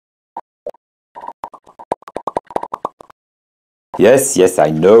Yes, I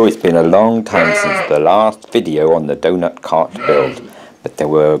know it's been a long time since the last video on the donut cart build, but there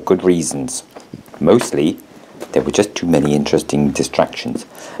were good reasons. Mostly, there were just too many interesting distractions,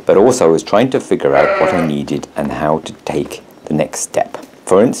 but also I was trying to figure out what I needed and how to take the next step.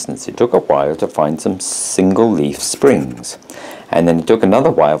 For instance, it took a while to find some single leaf springs, and then it took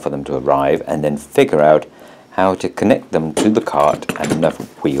another while for them to arrive and then figure out how to connect them to the cart and the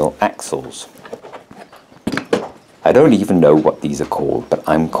wheel axles. I don't even know what these are called, but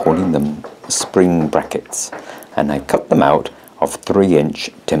I'm calling them spring brackets, and I cut them out of 3-inch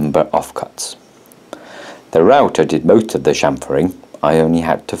timber offcuts. The router did most of the chamfering. I only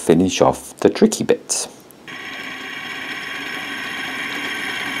had to finish off the tricky bits.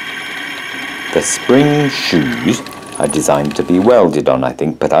 The spring shoes are designed to be welded on, I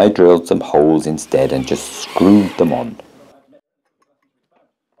think, but I drilled some holes instead and just screwed them on.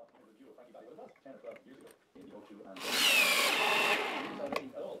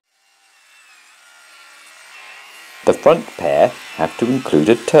 The front pair have to include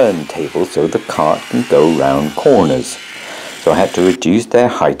a turntable so the cart can go round corners. So I had to reduce their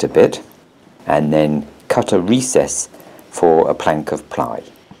height a bit and then cut a recess for a plank of ply.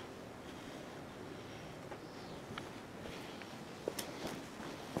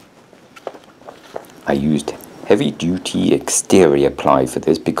 I used heavy duty exterior ply for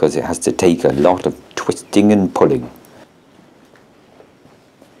this because it has to take a lot of twisting and pulling.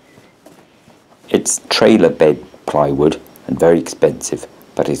 It's trailer bed plywood and very expensive,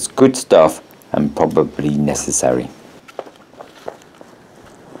 but it's good stuff and probably necessary.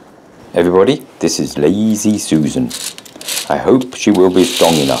 Everybody, this is Lazy Susan. I hope she will be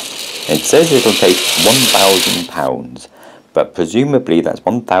strong enough. It says it'll take 1,000 pounds, but presumably that's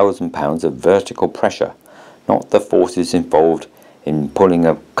 1,000 pounds of vertical pressure, not the forces involved in pulling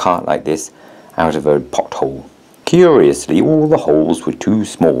a cart like this out of a pothole. Curiously, all the holes were too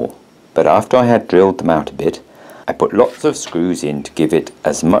small, but after I had drilled them out a bit, I put lots of screws in to give it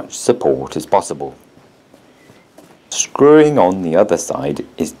as much support as possible. Screwing on the other side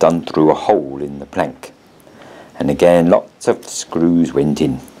is done through a hole in the plank, and again lots of screws went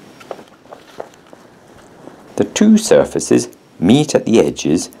in. The two surfaces meet at the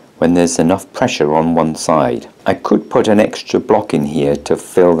edges when there's enough pressure on one side. I could put an extra block in here to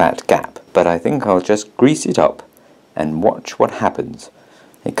fill that gap, but I think I'll just grease it up and watch what happens.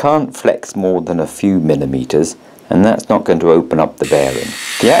 It can't flex more than a few millimeters, and that's not going to open up the bearing.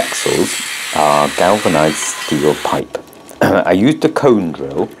 The axles are galvanized steel pipe. I used a cone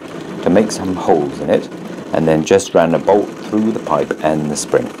drill to make some holes in it, and then just ran a bolt through the pipe and the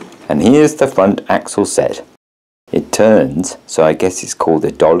spring. And here's the front axle set. It turns, so I guess it's called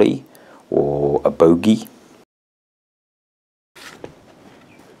a dolly or a bogie.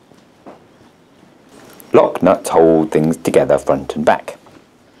 Lock nuts hold things together front and back.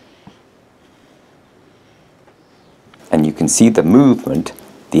 And you can see the movement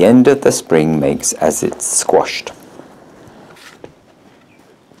the end of the spring makes as it's squashed.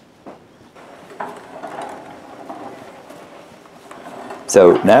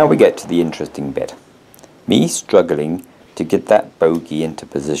 So now we get to the interesting bit. Me struggling to get that bogie into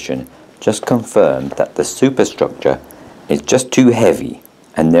position just confirmed that the superstructure is just too heavy,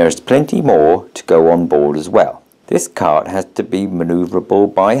 and there's plenty more to go on board as well. This cart has to be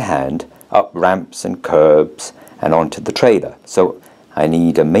manoeuvrable by hand up ramps and curbs and onto the trailer, so I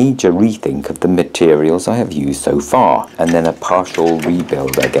need a major rethink of the materials I have used so far, and then a partial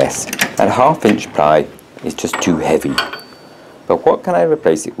rebuild, I guess. That 1/2-inch ply is just too heavy. But what can I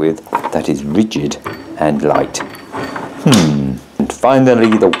replace it with that is rigid and light? And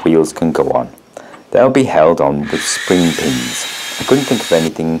finally the wheels can go on. They'll be held on with spring pins. I couldn't think of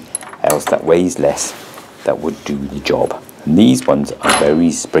anything else that weighs less that would do the job, and these ones are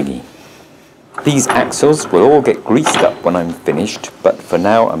very springy. These axles will all get greased up when I'm finished, but for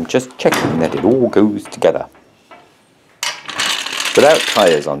now I'm just checking that it all goes together. Without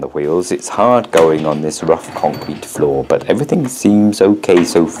tyres on the wheels, it's hard going on this rough concrete floor, but everything seems okay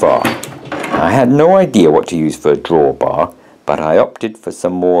so far. I had no idea what to use for a drawbar, but I opted for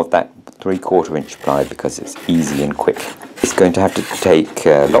some more of that 3/4-inch ply because it's easy and quick. It's going to have to take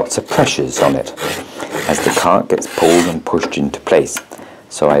lots of pressures on it as the cart gets pulled and pushed into place,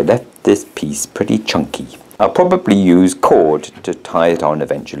 so I left this piece pretty chunky. I'll probably use cord to tie it on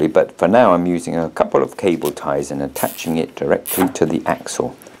eventually, but for now I'm using a couple of cable ties and attaching it directly to the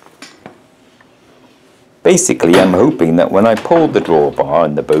axle. Basically, I'm hoping that when I pull the drawbar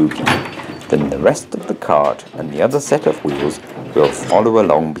and the bogie, then the rest of the cart and the other set of wheels will follow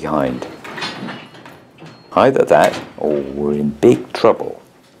along behind. Either that, or we're in big trouble.